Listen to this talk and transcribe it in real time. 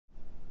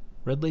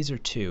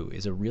RedLaser 2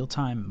 is a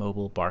real-time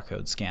mobile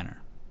barcode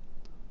scanner.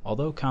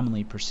 Although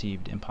commonly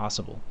perceived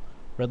impossible,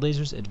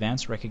 RedLaser's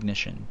advanced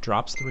recognition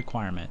drops the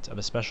requirement of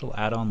a special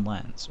add-on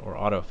lens or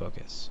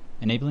autofocus,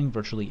 enabling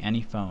virtually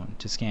any phone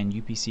to scan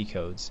UPC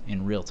codes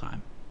in real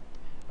time.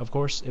 Of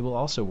course, it will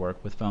also work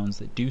with phones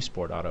that do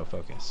sport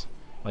autofocus,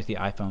 like the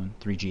iPhone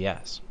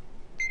 3GS.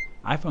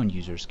 iPhone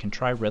users can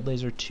try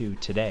RedLaser 2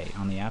 today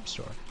on the App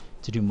Store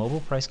to do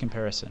mobile price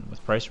comparison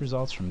with price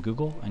results from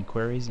Google and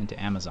queries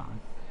into Amazon.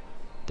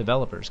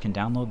 Developers can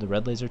download the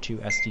RedLaser 2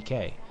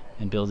 SDK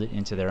and build it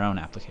into their own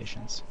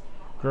applications.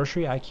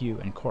 Grocery IQ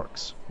and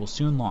Quarks will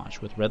soon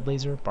launch with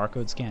RedLaser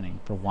barcode scanning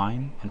for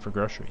wine and for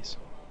groceries.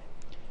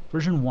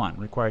 Version 1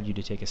 required you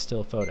to take a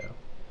still photo,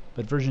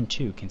 but version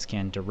 2 can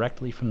scan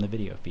directly from the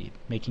video feed,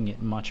 making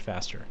it much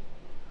faster.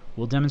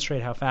 We'll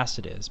demonstrate how fast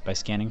it is by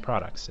scanning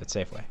products at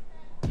Safeway.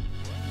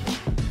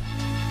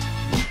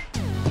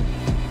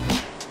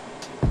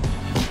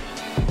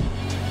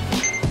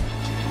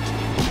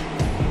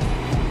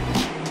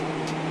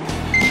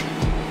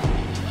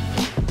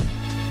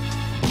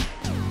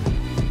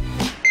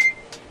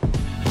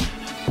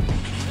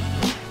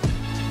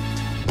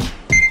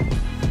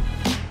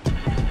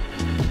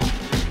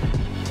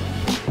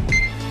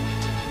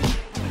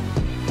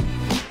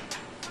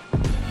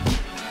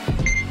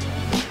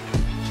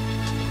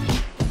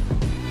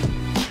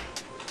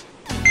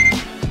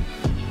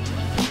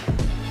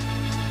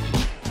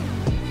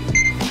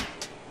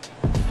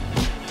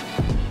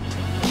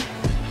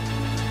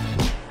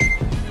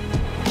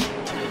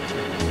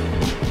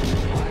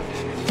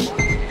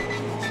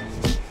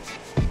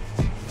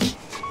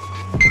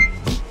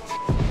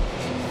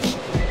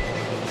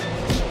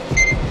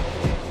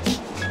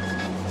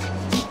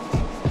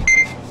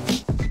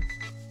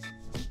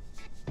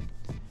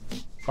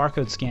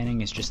 Barcode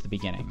scanning is just the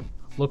beginning.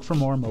 Look for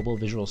more mobile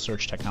visual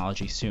search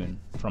technology soon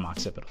from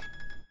Occipital.